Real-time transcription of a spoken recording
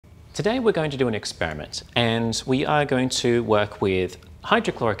Today we're going to do an experiment, and we are going to work with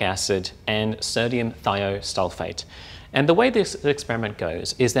hydrochloric acid and sodium thiosulfate. And the way this experiment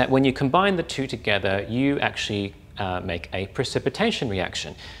goes is that when you combine the two together, you actually make a precipitation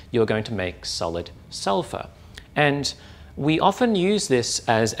reaction. You're going to make solid sulfur. And we often use this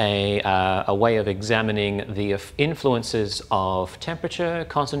as a way of examining the influences of temperature,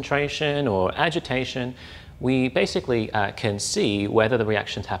 concentration, or agitation. We basically can see whether the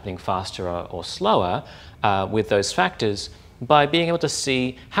reaction is happening faster or slower with those factors by being able to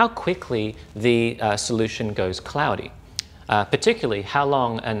see how quickly the solution goes cloudy, particularly how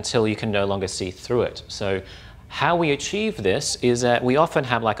long until you can no longer see through it. So how we achieve this is that we often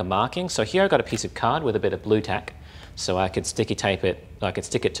have like a marking. So here I've got a piece of card with a bit of blue tack. So I could sticky tape it, I could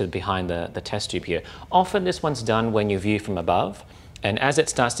stick it to behind the test tube here. Often this one's done when you view from above. And as it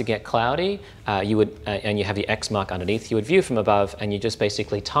starts to get cloudy, and you have the X mark underneath, you would view from above and you just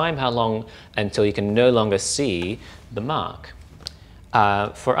basically time how long until you can no longer see the mark.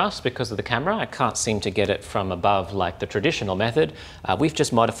 For us, because of the camera, I can't seem to get it from above like the traditional method. We've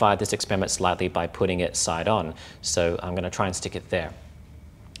just modified this experiment slightly by putting it side on. So I'm going to try and stick it there.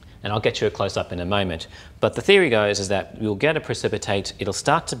 And I'll get you a close-up in a moment. But the theory goes is that you'll get a precipitate, it'll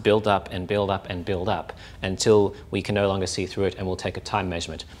start to build up and build up and build up until we can no longer see through it, and we'll take a time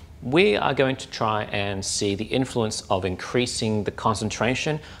measurement. We are going to try and see the influence of increasing the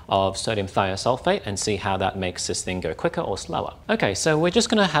concentration of sodium thiosulfate and see how that makes this thing go quicker or slower. Okay, so we're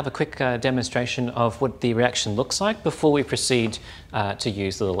just going to have a quick demonstration of what the reaction looks like before we proceed to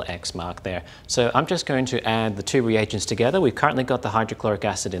use the little X mark there. So I'm just going to add the two reagents together. We've currently got the hydrochloric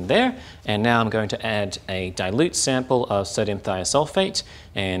acid in there, and now I'm going to add a dilute sample of sodium thiosulfate,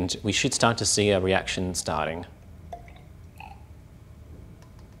 and we should start to see a reaction starting.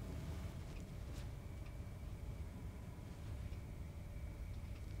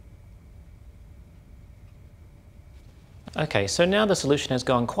 Okay, so now the solution has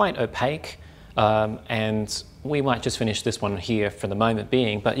gone quite opaque, and we might just finish this one here for the moment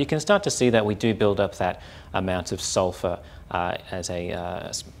being, but you can start to see that we do build up that amount of sulfur as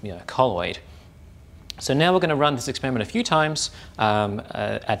a colloid. So now we're going to run this experiment a few times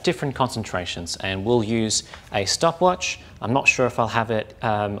at different concentrations, and we'll use a stopwatch. I'm not sure if I'll have it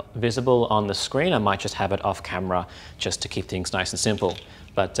visible on the screen. I might just have it off camera just to keep things nice and simple.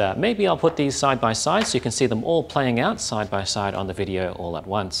 But maybe I'll put these side by side so you can see them all playing out side by side on the video all at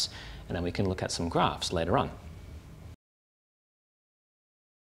once, and then we can look at some graphs later on.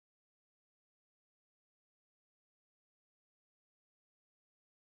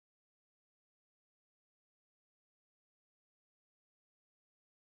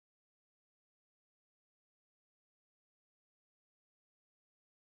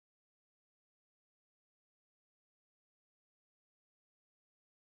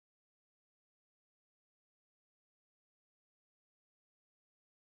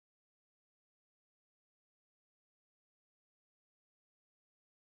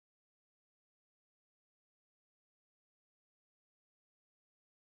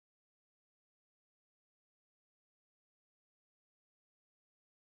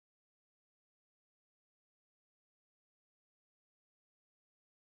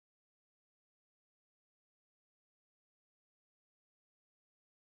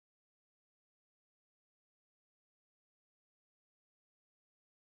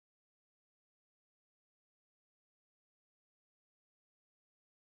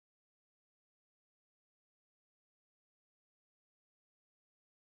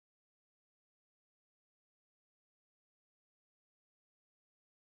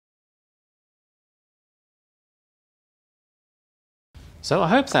 So I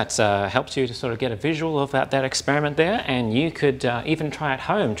hope that's helped you to sort of get a visual of that experiment there, and you could even try at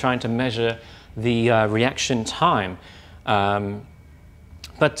home trying to measure the reaction time. But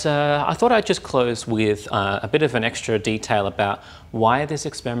I thought I'd just close with a bit of an extra detail about why this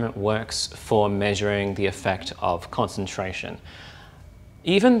experiment works for measuring the effect of concentration.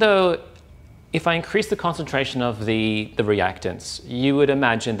 Even though if I increase the concentration of the reactants, you would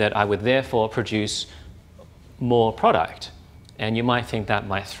imagine that I would therefore produce more product. And you might think that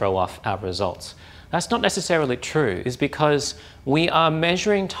might throw off our results. That's not necessarily true. It's because we are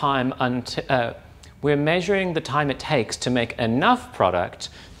measuring time we're measuring the time it takes to make enough product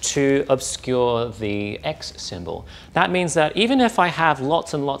to obscure the X symbol. That means that even if I have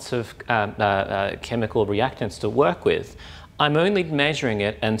lots and lots of chemical reactants to work with, I'm only measuring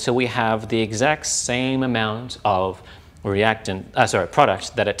it until we have the exact same amount of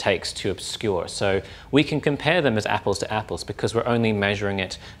product that it takes to obscure. So we can compare them as apples to apples because we're only measuring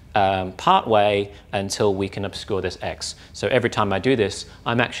it part way until we can obscure this X. So every time I do this,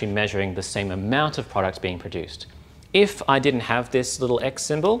 I'm actually measuring the same amount of product being produced. If I didn't have this little X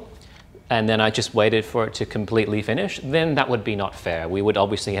symbol, and then I just waited for it to completely finish, then that would be not fair. We would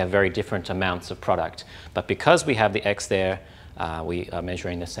obviously have very different amounts of product. But because we have the X there, we are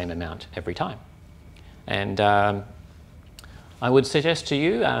measuring the same amount every time. And I would suggest to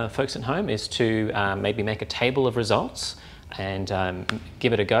you, folks at home, is to maybe make a table of results and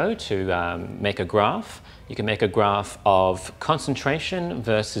give it a go to make a graph. You can make a graph of concentration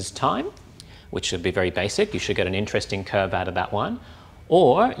versus time, which should be very basic. You should get an interesting curve out of that one.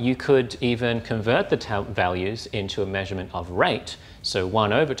 Or you could even convert the values into a measurement of rate, so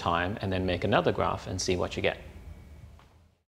 1 over time, and then make another graph and see what you get.